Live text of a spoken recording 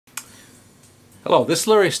Hello, this is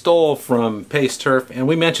Larry Stoll from Pace Turf, and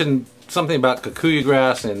we mentioned something about kikuyu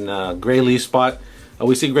grass and gray leaf spot.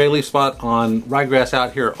 We see gray leaf spot on ryegrass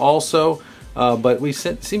out here also, but we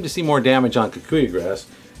seem to see more damage on kikuyu grass.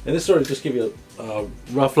 And this sort of just gives you a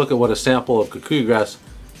rough look at what a sample of kikuyu grass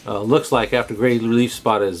looks like after gray leaf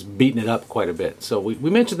spot has beaten it up quite a bit. So we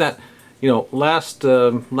mentioned that, you know, last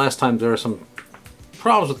time there are some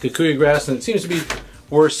problems with kikuyu grass, and it seems to be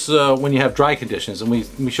worse when you have dry conditions, and we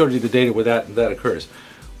showed you the data where that occurs.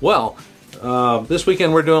 Well, this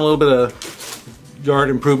weekend we're doing a little bit of yard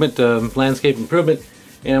improvement, landscape improvement,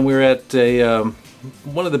 and we're at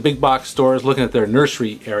one of the big box stores looking at their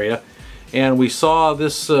nursery area, and we saw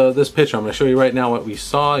this this picture. I'm going to show you right now what we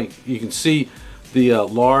saw. You can see the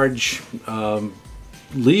large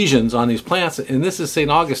lesions on these plants, and this is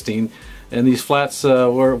St. Augustine, and these flats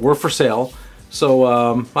were for sale. So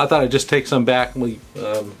I thought I'd just take some back, and we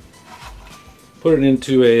put it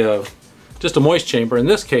into just a moist chamber. In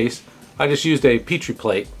this case, I just used a Petri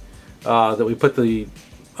plate that we put the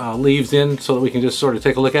leaves in so that we can just sort of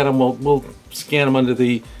take a look at them. We'll scan them under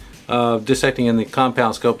the dissecting in the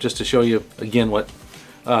compound scope just to show you again what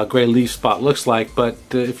gray leaf spot looks like. But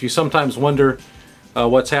if you sometimes wonder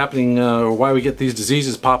what's happening or why we get these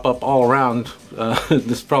diseases pop up all around,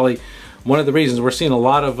 this is probably one of the reasons. We're seeing a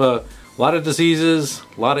lot of diseases,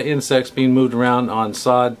 a lot of insects being moved around on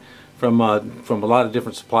sod from a lot of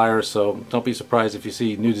different suppliers, so don't be surprised if you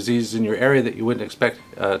see new diseases in your area that you wouldn't expect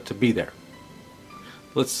to be there.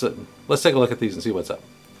 Let's take a look at these and see what's up.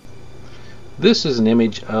 This is an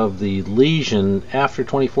image of the lesion after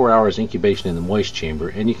 24 hours incubation in the moist chamber,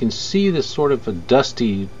 and you can see this sort of a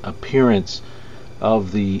dusty appearance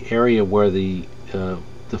of the area where the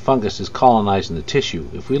fungus is colonizing the tissue.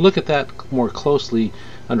 If we look at that more closely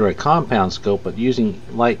under a compound scope, but using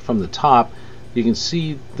light from the top, you can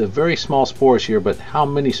see the very small spores here, but how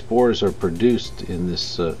many spores are produced in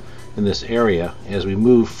this area as we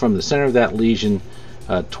move from the center of that lesion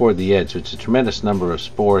toward the edge. So it's a tremendous number of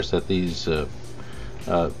spores that these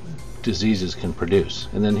diseases can produce.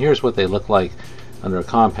 And then here's what they look like under a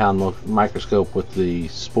compound microscope with the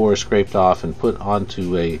spores scraped off and put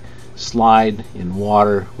onto a slide in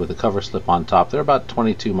water with a cover slip on top. They're about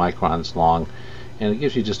 22 microns long, and it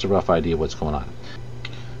gives you just a rough idea of what's going on.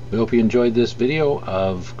 We hope you enjoyed this video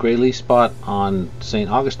of gray leaf spot on St.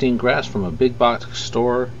 Augustine grass from a big box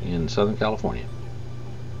store in Southern California.